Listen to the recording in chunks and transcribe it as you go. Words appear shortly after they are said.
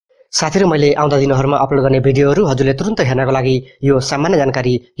साथीहरु मैले आउँदा दिनहरुमा अपलोड गर्ने भिडियोहरु हजुरले तुरुन्त हेर्नको लागि यो सामान्य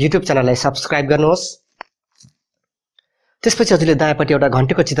जानकारी युट्युब च्यानललाई सब्स्क्राइब गर्नुहोस्। त्यसपछि हजुरले दायाँपट्टि एउटा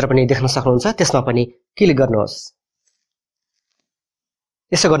घण्टीको चित्र पनि देख्न सक्नुहुन्छ, त्यसमा पनि क्लिक गर्नुहोस्।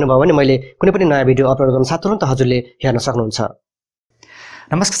 यसो गर्नुभयो भने मैले कुनै पनि नयाँ भिडियो अपलोड गर्न साथ तुरुन्त हजुरले हेर्न सक्नुहुन्छ।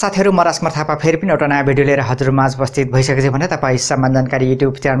 नमस्कार साथीहरु, म राजकुमार थापा फेरि पनि एउटा नयाँ भिडियो लिएर हजुरमाझ उपस्थित भइसकेछु भने तपाई सामान्य जानकारी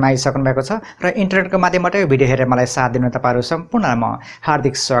युट्युब च्यानलमा आइसक्नु भएको छ र इन्टरनेटको माध्यमबाट यो भिडियो हेरेर मलाई साथ दिनु तपाईहरु सम्पूर्णलाई म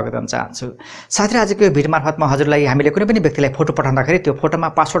हार्दिक स्वागत गर्न चाहन्छु। साथीहरु, आजको यो भिडियो मार्फत म हजुरलाई हामीले कुनै पनि व्यक्तिलाई फोटो पठाउँदाखेरि त्यो फोटोमा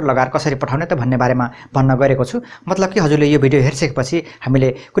पासवर्ड लगाएर कसरी पठाउने त भन्ने बारेमा भन्न गएको छु। मतलब कि हजुरले यो भिडियो हेरिसकेपछि हामीले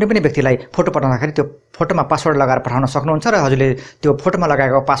कुनै पनि व्यक्तिलाई फोटो पठाउँदाखेरि त्यो फोटोमा पासवर्ड लगाएर पठाउन सक्नुहुन्छ र हजुरले त्यो फोटोमा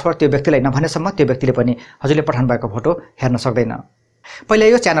लगाएको पासवर्ड त्यो व्यक्तिलाई नभनेसम्म त्यो व्यक्तिले पनि हजुरले पठाउनु भएको फोटो हेर्न सक्दैन। पहिला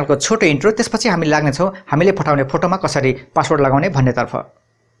यो च्यानलको छोटो इन्ट्रो, त्यसपछि हामी लाग्नेछौँ हामीले पठाउने फोटोमा कसरी पासवर्ड लगाउने भन्नेतर्फ।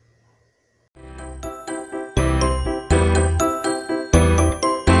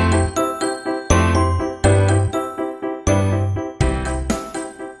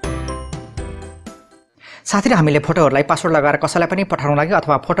 साथीहरु, हामीले फोटोहरुलाई पासवर्ड लगाएर कसैलाई पनि पठाउनको लागि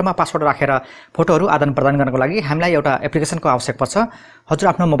अथवा फोटोमा पासवर्ड राखेर फोटोहरु आदान प्रदान गर्नको लागि हामीलाई एउटा एप्लिकेसनको आवश्यक पर्छ। हजुर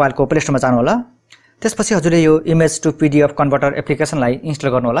आफ्नो मोबाइलको प्ले स्टोरमा जानु होला। त्यसपछि हजुरले यो image to PDF converter एप्लिकेसनलाई install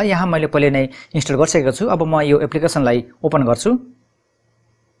गर्नु होला। यहाँ मैले पहिले नै इन्स्टल गरिसकेको छु। अब म यो एप्लिकेसनलाई ओपन गर्छु।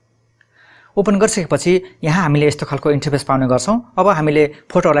 ओपन गरिसकेपछि यहाँ हामीले यस्तो खालको इन्टरफेस पाउने गर्छौं। अब हामीले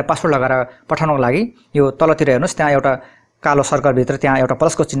फोटोहरुलाई पासवर्ड लगाएर पठाउनको लागि यो तलतिर हेर्नुस्, त्यहाँ एउटा कालो सर्कल भित्र त्यहाँ एउटा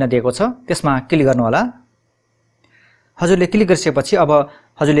प्लसको चिन्ह दिएको छ, त्यसमा क्लिक गर्नु होला। हजुरले क्लिक गरिसकेपछि अब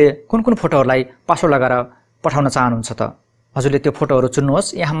हजुरले कुन फोटोहरुलाई पासवर्ड लगाएर पठाउन चाहनुहुन्छ त हजुरले त्यो फोटोहरु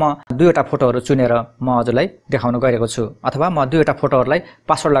चुन्नुहोस्। यहाँ म दुईवटा फोटोहरु चुनेर म हजुरलाई देखाउन गएको छु, अथवा म दुईवटा फोटोहरुलाई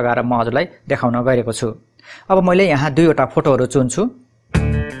पासवर्ड लगाएर म हजुरलाई देखाउन गएको छु। अब मैले यहाँ दुईवटा फोटोहरु चुन्छु।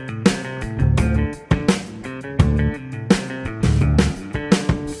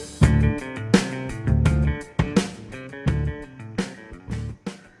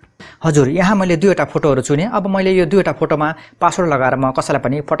 हजुर, यहाँ मैले दुईवटा फोटोहरु चुने। अब मैले यो दुईवटा फोटोमा पासवर्ड लगाएर म कसैलाई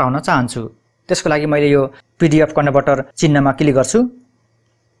पनि पठाउन चाहन्छु। त्यसको लागि मैले यो पीडीएफ कन्भर्टर चिन्हमा क्लिक गर्छु।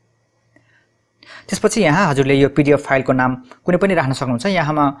 त्यसपछि यहाँ हजुरले यो पीडीएफ फाइलको नाम कुनै पनि राख्न सक्नुहुन्छ।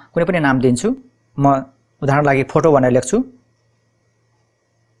 यहाँ म कुनै पनि नाम दिन्छु। म उदाहरणको लागि फोटो भनेर लेख्छु।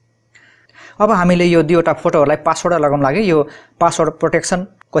 अब हामीले यो दुईवटा फोटोहरुलाई पासवर्ड लगाउन लागि यो पासवर्ड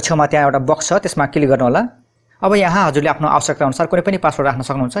प्रोटेक्सनको छेउमा त्यहाँ एउटा बक्स छ, त्यसमा क्लिक गर्नु होला। अब यहाँ हजुरले आफ्नो आवश्यकता अनुसार कुनै पनि पासवर्ड राख्न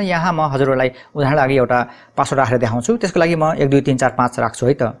सक्नुहुन्छ। यहाँ म हजुरलाई उदाहरणको लागि एउटा पासवर्ड राखेर देखाउँछु। त्यसको लागि म 1 2 3 4 5 राख्छु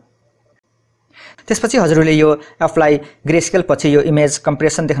है त। त्यसपछि हजुरले यो एप्लाई ग्रेस्केल पछि यो इमेज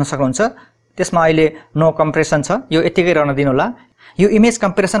कम्प्रेसन देख्न सक्नुहुन्छ। त्यसमा अहिले नो कम्प्रेसन छ, यो यतिकै रहन दिनु होला। यो इमेज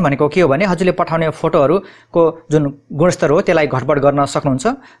कम्प्रेसन भनेको के हो भने हजुरले पठाउने फोटोहरुको जुन गुणस्तर हो त्यसलाई घटबड गर्न सक्नुहुन्छ।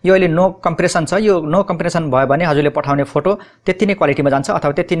 यो अहिले नो कम्प्रेसन छ। यो नो कम्प्रेसन भयो भने हजुरले पठाउने फोटो त्यति नै क्वालिटीमा जान्छ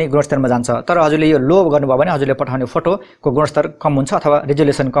अथवा त्यति नै गुणस्तरमा जान्छ। तर हजुरले यो लो गर्नुभयो भने हजुरले पठाउने फोटोको गुणस्तर कम हुन्छ अथवा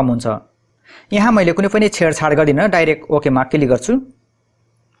रिजोल्युसन कम हुन्छ। यहाँ मैले कुनै पनि छेडछाड गर्दिन, डाइरेक्ट ओकेमा क्लिक गर्छु।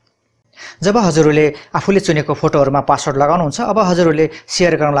 जब हजुरले आफूले चुनेको फोटोहरुमा पासवर्ड लगाउनुहुन्छ, अब हजुरले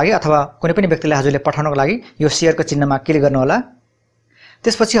शेयर गर्नको लागि अथवा कुनै पनि व्यक्तिलाई हजुरले पठाउनको लागि यो शेयरको चिन्हमा क्लिक गर्नु होला।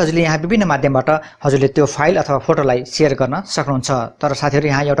 त्यसपछि हजुरले यहाँ विभिन्न माध्यमबाट हजुरले त्यो फाइल अथवा फोटोलाई शेयर गर्न सक्नुहुन्छ। तर साथीहरु,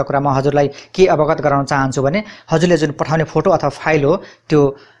 यहाँ एउटा कुरा म हजुरलाई के अवगत गराउन चाहन्छु भने हजुरले जुन पठाउने फोटो अथवा फाइल हो त्यो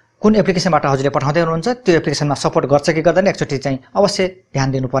कुन एप्लिकेसनबाट हजुरले पठाउँदै हुनुहुन्छ त्यो एप्लिकेसनमा सपोर्ट गर्छ कि गर्दैन एकचोटी चाहिँ अवश्य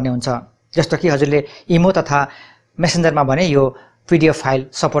ध्यान दिनुपर्ने हुन्छ। जस्तो कि हजुरले इमो तथा मेसेन्जरमा भने यो पीडीएफ फाइल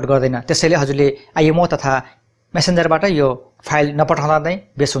सपोर्ट गर्दैन, त्यसैले हजुरले आइएमओ तथा मेसेन्जरबाट यो फाइल नपठाउँदा नै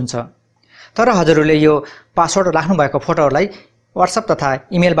बेस हुन्छ। तर हजुरले यो पासवर्ड राख्नु भएको फोटोहरुलाई WhatsApp तथा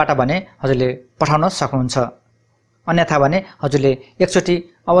इमेलबाट भने हजुरले पठाउन सक्नुहुन्छ। अन्यथा भने हजुरले एकचोटी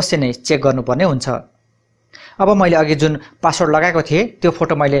अवश्य नै चेक गर्नुपर्ने हुन्छ। अब मैले अघि जुन पासवर्ड लगाएको थिएँ त्यो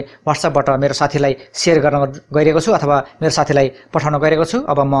फोटो मैले WhatsAppबाट मेरो साथीलाई शेयर गर्न गइरहेको छु अथवा मेरो साथीलाई पठाउन गइरहेको छु।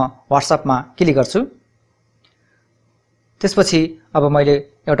 अब म WhatsAppमा क्लिक गर्छु। त्यसपछि अब मैले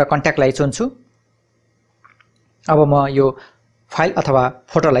एउटा कन्ट्याक्टलाई चुन्छु। अब म यो फाइल अथवा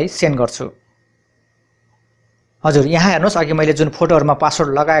फोटोलाई सेन्ड गर्छु। हजुर, यहाँ हेर्नुस्, अघि मैले जुन फोटोहरुमा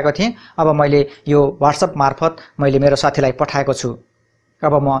पासवर्ड लगाएको थिएँ अब मैले यो WhatsApp मार्फत मैले मेरो साथीलाई पठाएको छु।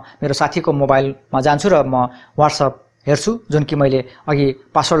 अब म मेरो साथीको मोबाइलमा जान्छु र म WhatsApp हेर्छु। जुन कि मैले अघि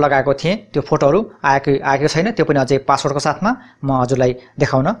पासवर्ड लगाएको थिएँ त्यो फोटोहरु आएको छैन, त्यो पनि अझै पासवर्डको साथमा म हजुरलाई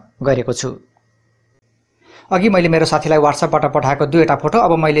देखाउन गइरहेको छु। अघि मैले मेरो साथीलाई WhatsAppबाट पठाएको दुईवटा फोटो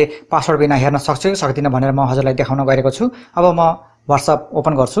अब मैले पासवर्ड बिना हेर्न सक्छु कि सक्दिन भनेर म हजुरलाई देखाउन गइरहेको छु। अब म WhatsApp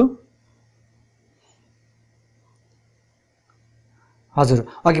ओपन गर्छु। हजुर,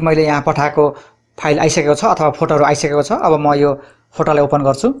 अघि मैले यहाँ पठाएको फाइल आइसकेको छ अथवा फोटोहरु आइसकेको छ। अब म यो फोटोलाई ओपन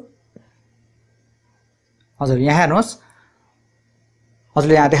गर्छु। हजुर, यहाँ हेर्नुस्,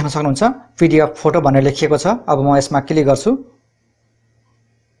 हजुरले यहाँ देख्न सक्नुहुन्छ PDF फोटो भनेर लेखिएको छ। अब म यसमा क्लिक गर्छु।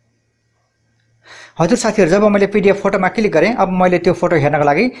 हजुर साथीहरु, जब मैले PDF फोटोमा क्लिक गरेँ, अब मैले त्यो फोटो हेर्नको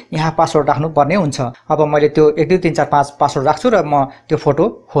लागि यहाँ पासवर्ड राख्नु पर्ने हुन्छ। अब मैले त्यो 1 2 3 4 5 पासवर्ड राख्छु र म त्यो फोटो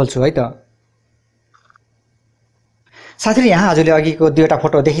खोल्छु है त। साथीहरु, यहाँ हजुरले अघिको दुईवटा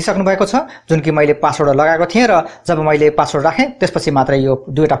फोटो देखिसक्नु भएको छ जुन कि मैले पासवर्ड लगाएको थिएँ र जब मैले पासवर्ड राखेँ त्यसपछि मात्र यो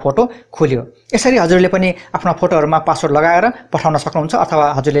दुईवटा फोटो खोल्यो। यसरी हजुरले पनि आफ्ना फोटोहरुमा पासवर्ड लगाएर पठाउन सक्नुहुन्छ अथवा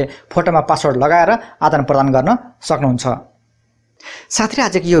हजुरले फोटोमा पासवर्ड लगाएर आदान प्रदान गर्न सक्नुहुन्छ। साथीहरु,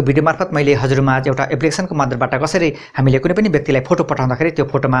 आजको यो भिडियो मार्फत मैले हजुरमा एउटा एप्लिकेसनको माध्यमबाट कसरी हामीले कुनै पनि व्यक्तिलाई फोटो पठाउँदाखेरि त्यो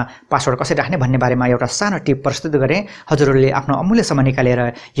फोटोमा पासवर्ड कसरी राख्ने भन्ने बारेमा एउटा सानो टिप प्रस्तुत गरेँ। हजुरहरूले आफ्नो अमूल्य समय निकालेर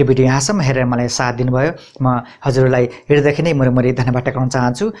यो भिडियो यहाँसम्म हेरेर मलाई साथ दिनुभयो। म हजुरलाई हृदयदेखि नै मुरी धन्यवाद टक्राउन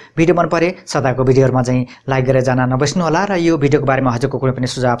चाहन्छु। भिडियो मन परे सदाको भिडियोहरुमा चाहिँ लाइक गरेर जान नबिर्सनु होला र यो भिडियोको बारेमा हजुरको कुनै पनि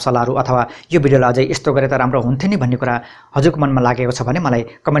सुझाव सल्लाहहरु अथवा यो भिडियोलाई अझै यस्तो गरे त राम्रो हुन्थ्यो नि भन्ने कुरा हजुरको मनमा लागेको छ भने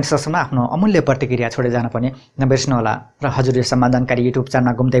मलाई कमेन्ट सेक्सनमा आफ्नो अमूल्य प्रतिक्रिया छोडेर जान पनि नबिर्सनु होला। र हजुरले सम्मान जानकारी युट्युब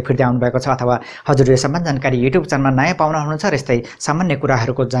च्यानलमा घुम्दै फिर्दै आउनु भएको छ अथवा हजुरले सम्मान जानकारी युट्युब च्यानलमा नयाँ पाउन हुनुहुन्छ र यस्तै सामान्य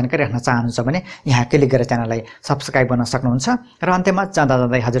कुराहरूको जानकारी राख्न चाहनुहुन्छ भने यहाँ क्लिक गरेर च्यानललाई सब्स्क्राइब गर्न सक्नुहुन्छ। र अन्त्यमा जाँदा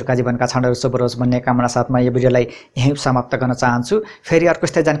जाँदै हजुरका जीवनका क्षणहरू शुभ रोज भन्ने कामना साथमा यो भिडियोलाई यहीँ समाप्त गर्न चाहन्छु। फेरि अर्को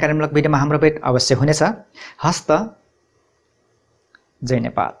यस्तै जानकारीमूलक भिडियोमा हाम्रो भेट अवश्य हुनेछ। हस्त। जय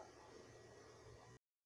नेपाल।